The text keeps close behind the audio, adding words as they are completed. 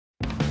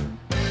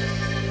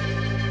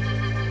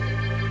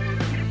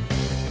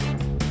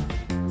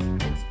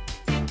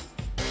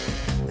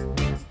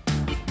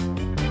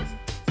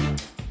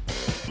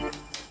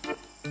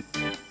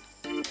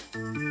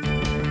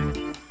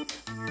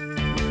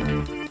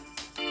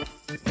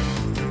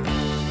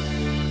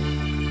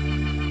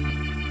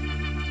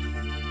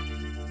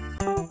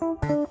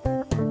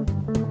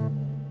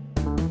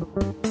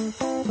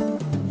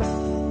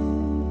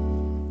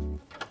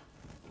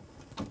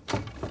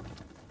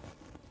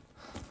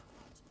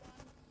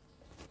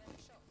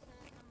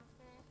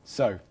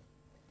So,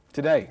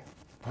 today,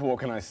 what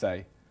can I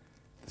say?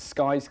 The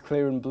sky's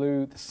clear and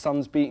blue, the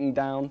sun's beating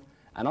down,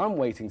 and I'm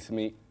waiting to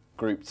meet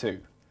Group 2.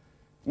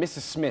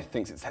 Mrs. Smith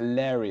thinks it's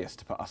hilarious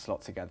to put us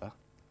lot together.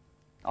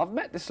 I've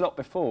met this lot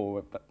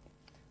before, but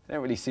they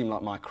don't really seem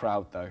like my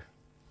crowd, though.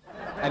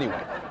 Anyway,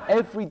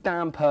 every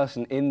damn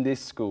person in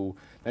this school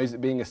knows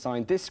that being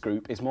assigned this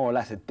group is more or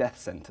less a death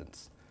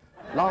sentence.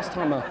 Last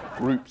time a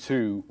Group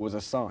 2 was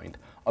assigned,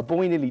 a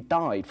boy nearly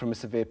died from a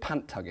severe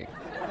pant tugging.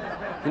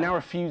 He now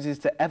refuses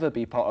to ever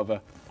be part of a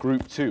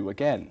Group 2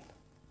 again.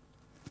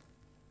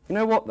 You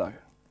know what, though?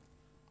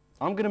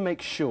 I'm going to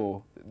make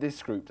sure that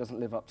this group doesn't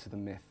live up to the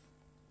myth.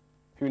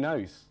 Who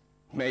knows?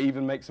 May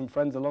even make some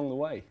friends along the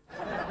way.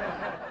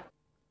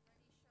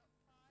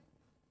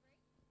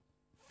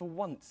 For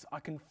once, I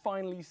can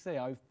finally say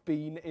I've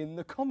been in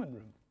the common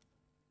room.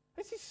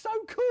 This is so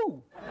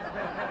cool!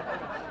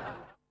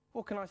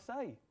 What can I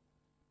say?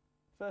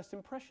 First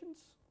impressions?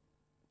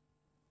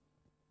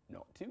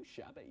 Not too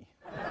shabby.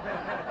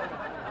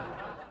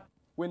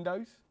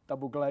 Windows,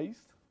 double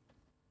glazed.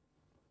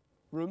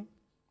 Room,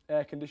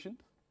 air conditioned.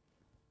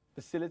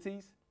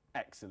 Facilities,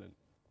 excellent.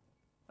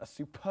 A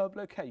superb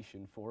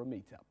location for a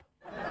meetup.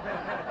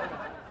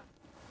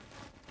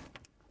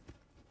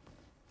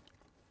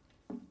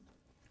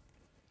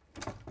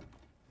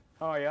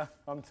 Hiya,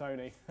 I'm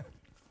Tony.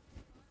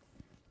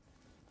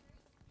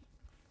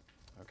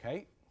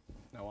 Okay,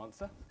 no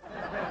answer.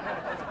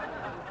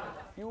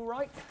 You all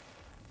right?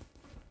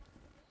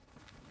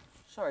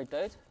 Sorry,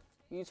 dude.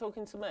 Are you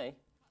talking to me?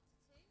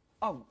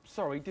 Oh,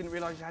 sorry, didn't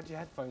realise you had your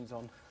headphones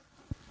on.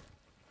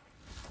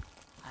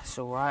 That's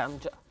all right.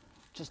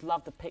 Just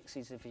love the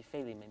Pixies if you're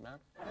feeling me, man.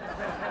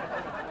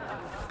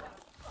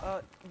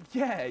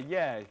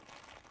 Yeah.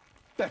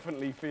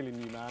 Definitely feeling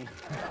you, man.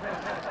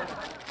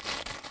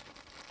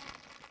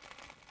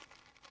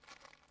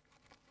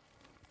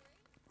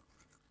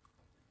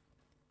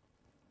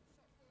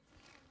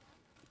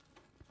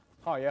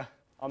 Hiya,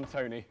 I'm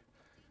Tony.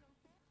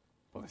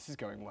 Well, this is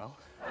going well.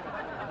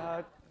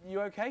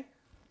 You okay?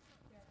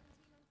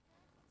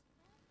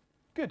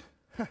 Good.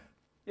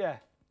 Yeah,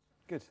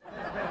 good.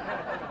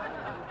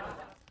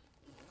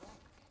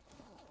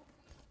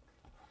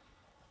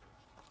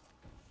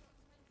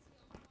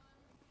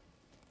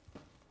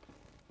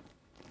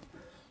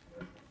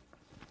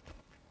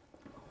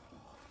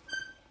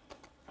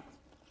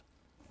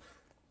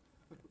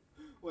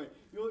 Wait,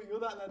 you're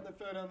that lad that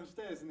fell down the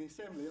stairs in the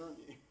assembly, aren't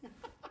you?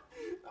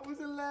 That was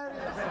hilarious.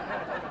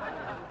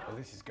 Well,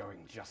 this is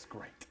going just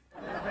great.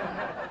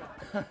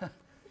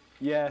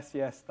 Yes,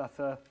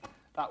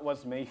 that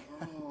was me.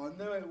 Oh, I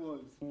know it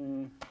was. Oh,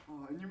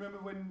 and you remember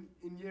when,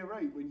 in year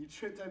 8, when you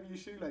tripped over your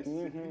shoelaces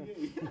in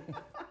PE?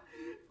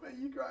 But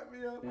you cracked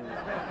me up.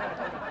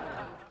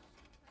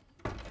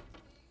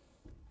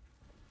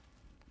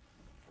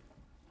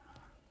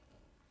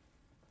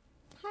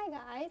 Hi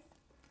guys,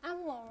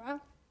 I'm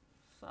Laura.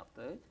 What's up,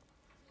 dude?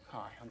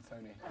 Hi, I'm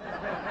Tony.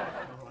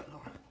 All right.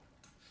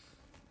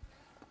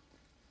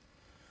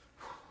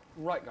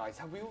 Right, guys,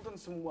 have we all done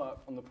some work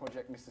on the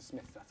project Mr.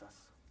 Smith set us?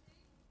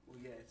 Well,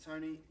 yeah,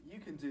 Tony, you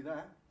can do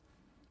that,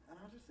 and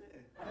I'll just sit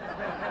here.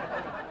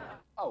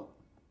 Oh,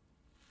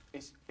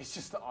 it's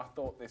just that I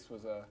thought this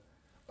was a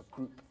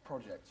group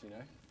project, you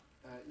know?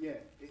 Yeah,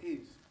 it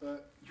is,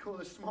 but you're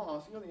the smart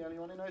ass, you're the only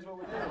one who knows what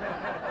we're doing.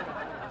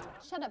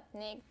 Shut up,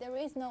 Nick. There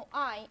is no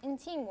I in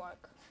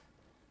teamwork.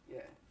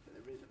 Yeah, but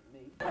there isn't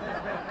me.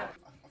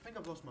 I think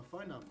I've lost my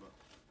phone number.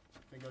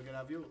 I think I can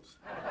have yours.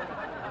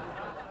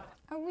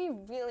 Are we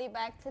really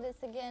back to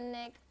this again,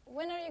 Nick?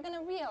 When are you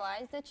gonna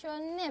realize that you're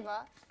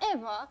never,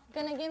 ever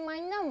gonna get my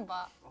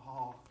number?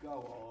 Oh,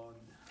 go on.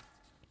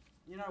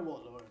 You know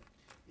what, Lauren?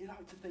 You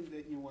like to think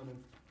that you're one of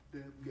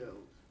them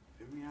girls.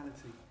 In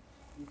reality,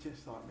 you're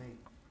just like me.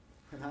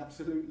 An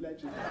absolute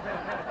legend.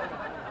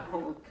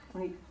 Oh,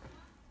 can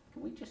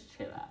we just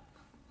chill out?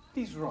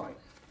 He's right.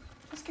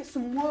 Let's get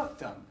some work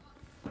done.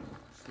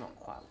 It's not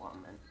quite what I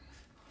meant.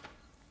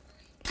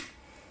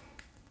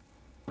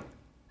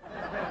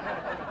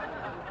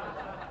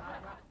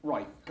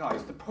 Right,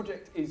 guys, the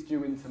project is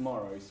due in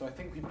tomorrow, so I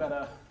think we'd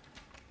better,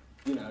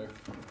 you know,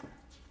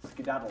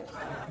 skedaddle.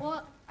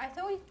 Well, I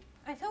thought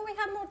we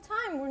had more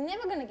time. We're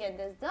never gonna get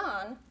this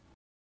done.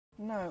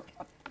 No,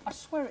 I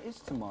swear it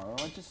is tomorrow.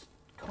 I just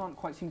can't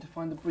quite seem to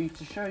find the brief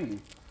to show you.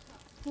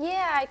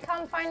 Yeah, I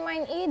can't find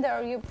mine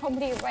either. You're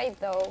probably right,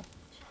 though.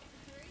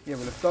 Yeah,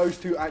 well, if those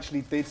two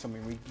actually did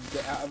something, we can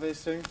get out of here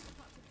soon.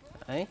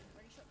 Hey?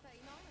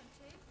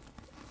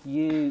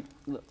 You...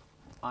 Look,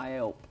 I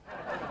help.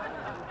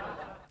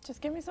 Just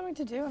give me something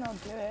to do and I'll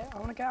do it. I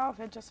want to get out of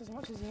here just as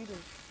much as you do.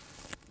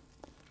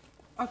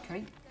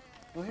 Okay.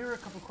 Well, here are a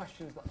couple of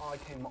questions that I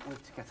came up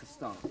with to get us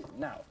started.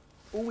 Now,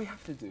 all we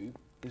have to do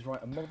is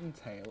write a modern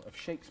tale of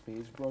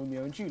Shakespeare's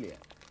Romeo and Juliet.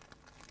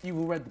 You've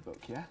all read the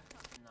book, yeah?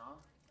 No.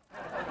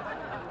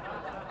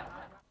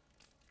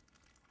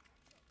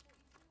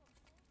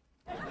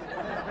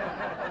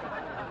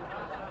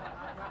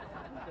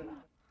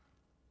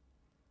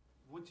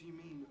 What do you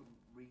mean,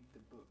 read the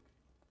book?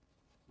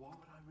 Why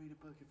would I read a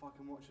book if I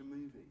can watch a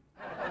movie?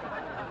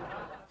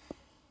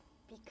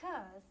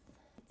 Because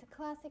it's a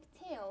classic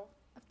tale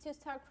of two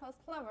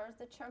star-crossed lovers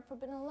that share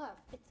forbidden love.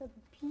 It's a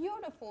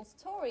beautiful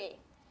story.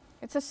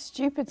 It's a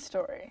stupid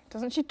story.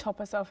 Doesn't she top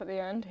herself at the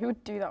end? Who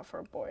would do that for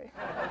a boy?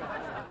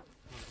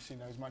 She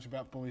knows much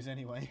about boys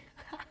anyway.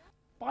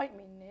 Bite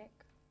me, Nick.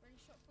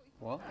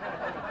 What?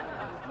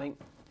 I mean,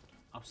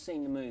 I've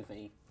seen the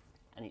movie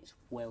and it's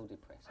well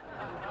depressing.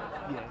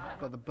 Yeah,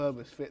 but the bird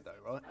was fit though,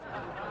 right?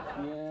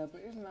 Yeah,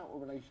 but isn't that what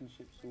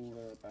relationships all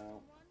are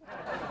about?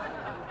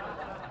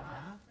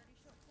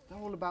 They're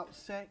all about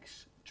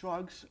sex,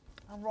 drugs,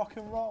 and rock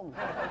and roll.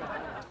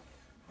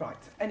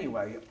 Right,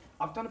 anyway,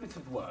 I've done a bit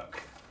of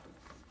work.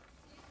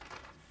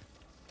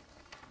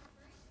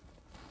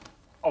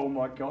 Oh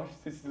my gosh,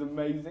 this is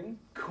amazing.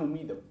 Call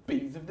me the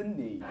bees of the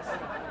knees.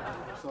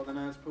 Looks like the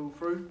nerves pulled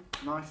through.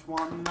 Nice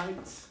one,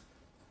 mates.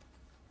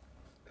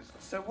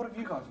 So what have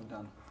you guys all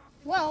done?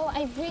 Well,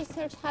 I've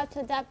researched how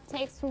to adapt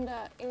texts from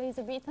the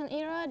Elizabethan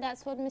era.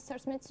 That's what Mr.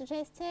 Smith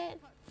suggested.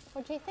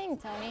 What do you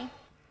think, Tony?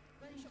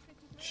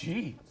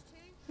 Gee,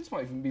 this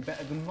might even be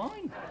better than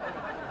mine.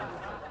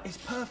 It's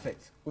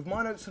perfect. With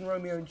my notes on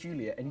Romeo and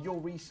Juliet and your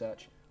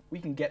research, we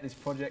can get this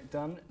project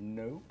done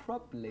no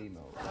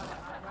problemo.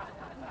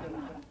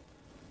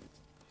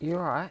 You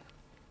alright?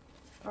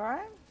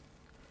 Alright?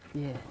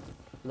 Yeah.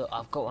 Look,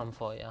 I've got one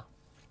for you.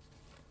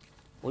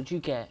 What do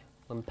you get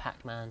when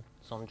Pac-Man's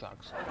on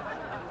drugs?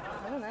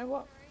 I don't know,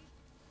 what?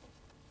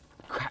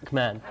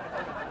 Crackman.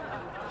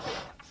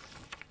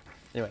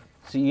 Anyway,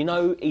 so you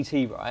know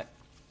E.T., right?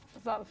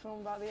 Is that the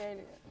film about the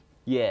alien?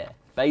 Yeah.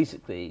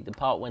 Basically, the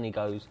part when he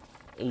goes,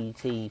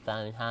 E.T.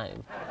 phone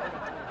home.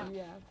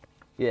 Yeah.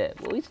 Yeah,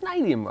 well, he's an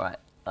alien, right?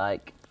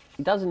 Like,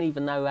 he doesn't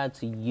even know how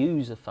to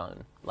use a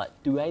phone. Like,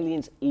 do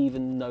aliens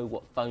even know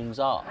what phones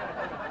are?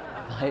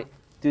 Like,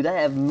 do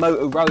they have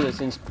Motorola's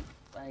in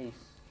space?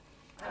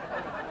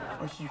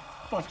 Are you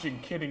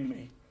fudging kidding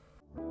me?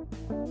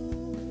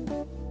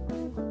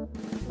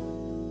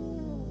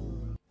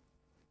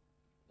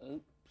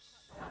 Oops.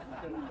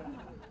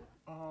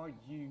 Are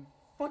you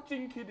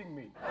fudging kidding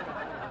me?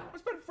 I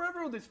spent forever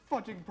on this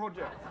fudging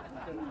project.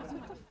 What's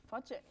with the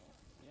fudging?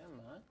 Yeah,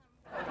 man.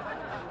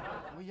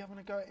 What are you having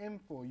a go at him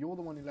for? You're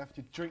the one who left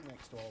your drink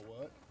next to our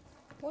work.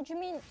 What do you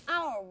mean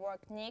our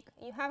work, Nick?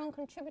 You haven't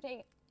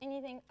contributed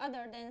anything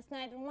other than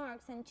snide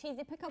remarks and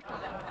cheesy pickup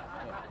lines.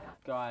 Look,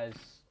 guys,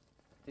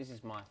 this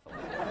is my fault.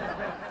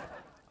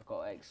 I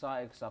got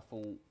excited because I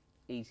thought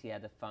E.T.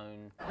 had a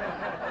phone.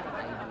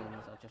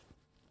 Aliens, I just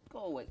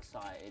got all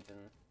excited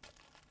and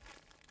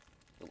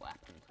look what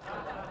happened.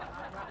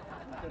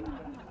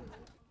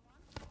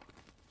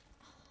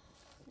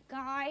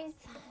 Guys,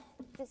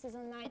 this is a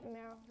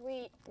nightmare.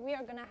 We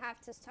are gonna have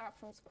to start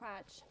from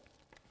scratch.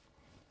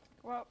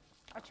 Well,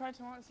 I tried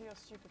to answer your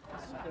stupid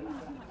question.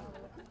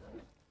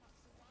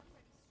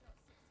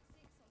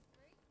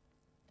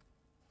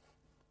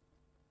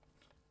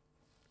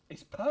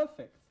 It's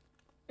perfect.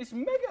 It's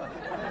mega.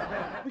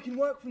 We can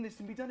work from this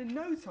and be done in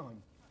no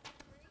time.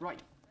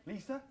 Right,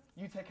 Lisa,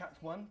 you take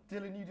Act 1.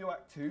 Dylan, you do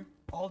Act 2.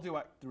 I'll do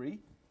Act 3.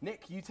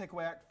 Nick, you take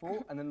away Act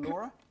 4. And then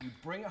Laura, you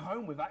bring it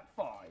home with Act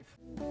 5.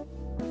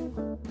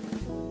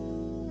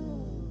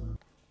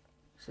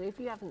 So if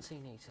you haven't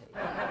seen E.T.,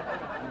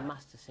 you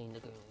must have seen the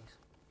Goonies.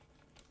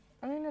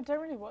 I mean, I don't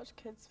really watch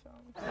kids'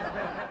 films.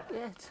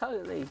 Yeah,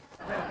 totally.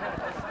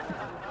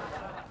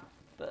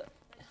 But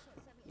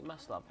you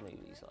must love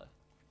movies, though.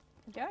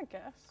 Yeah, I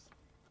guess.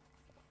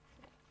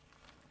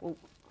 Well,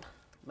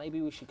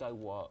 maybe we should go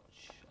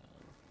watch.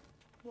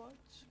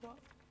 Watch what?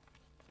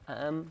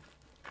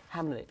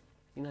 Hamlet.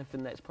 You know, for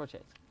the next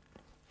project.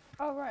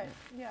 Oh, right,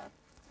 yeah.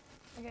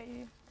 I get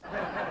you.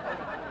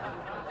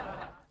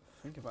 I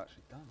think I've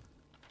actually done.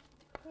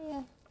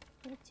 Yeah,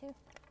 me too.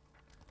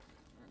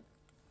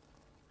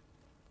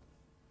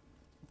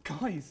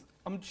 Guys,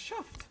 I'm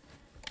chuffed.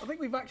 I think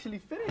we've actually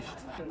finished.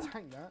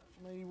 Tank that.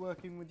 Maybe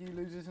working with you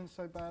losers isn't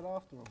so bad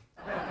after all.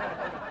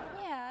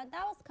 Yeah,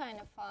 that was kind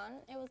of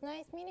fun. It was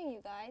nice meeting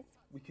you guys.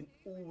 We can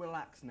all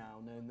relax now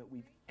knowing that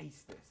we've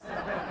aced this.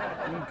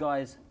 You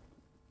guys,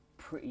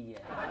 pretty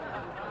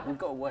We've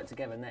got to work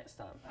together next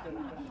time.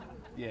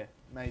 Yeah,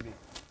 maybe.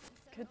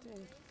 Could do,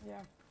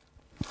 yeah.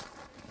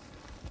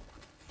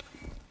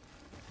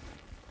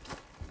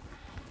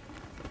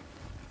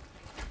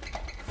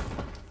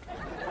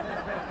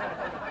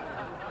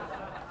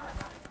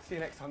 See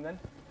you next time then.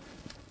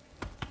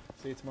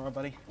 See you tomorrow,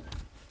 buddy.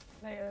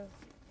 Later.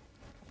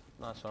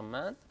 Nice one,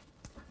 man.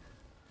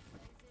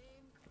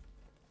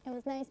 It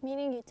was nice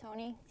meeting you,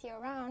 Tony. See you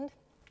around.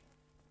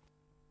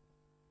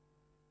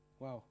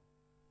 Well,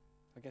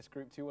 I guess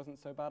Group 2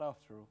 wasn't so bad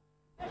after all.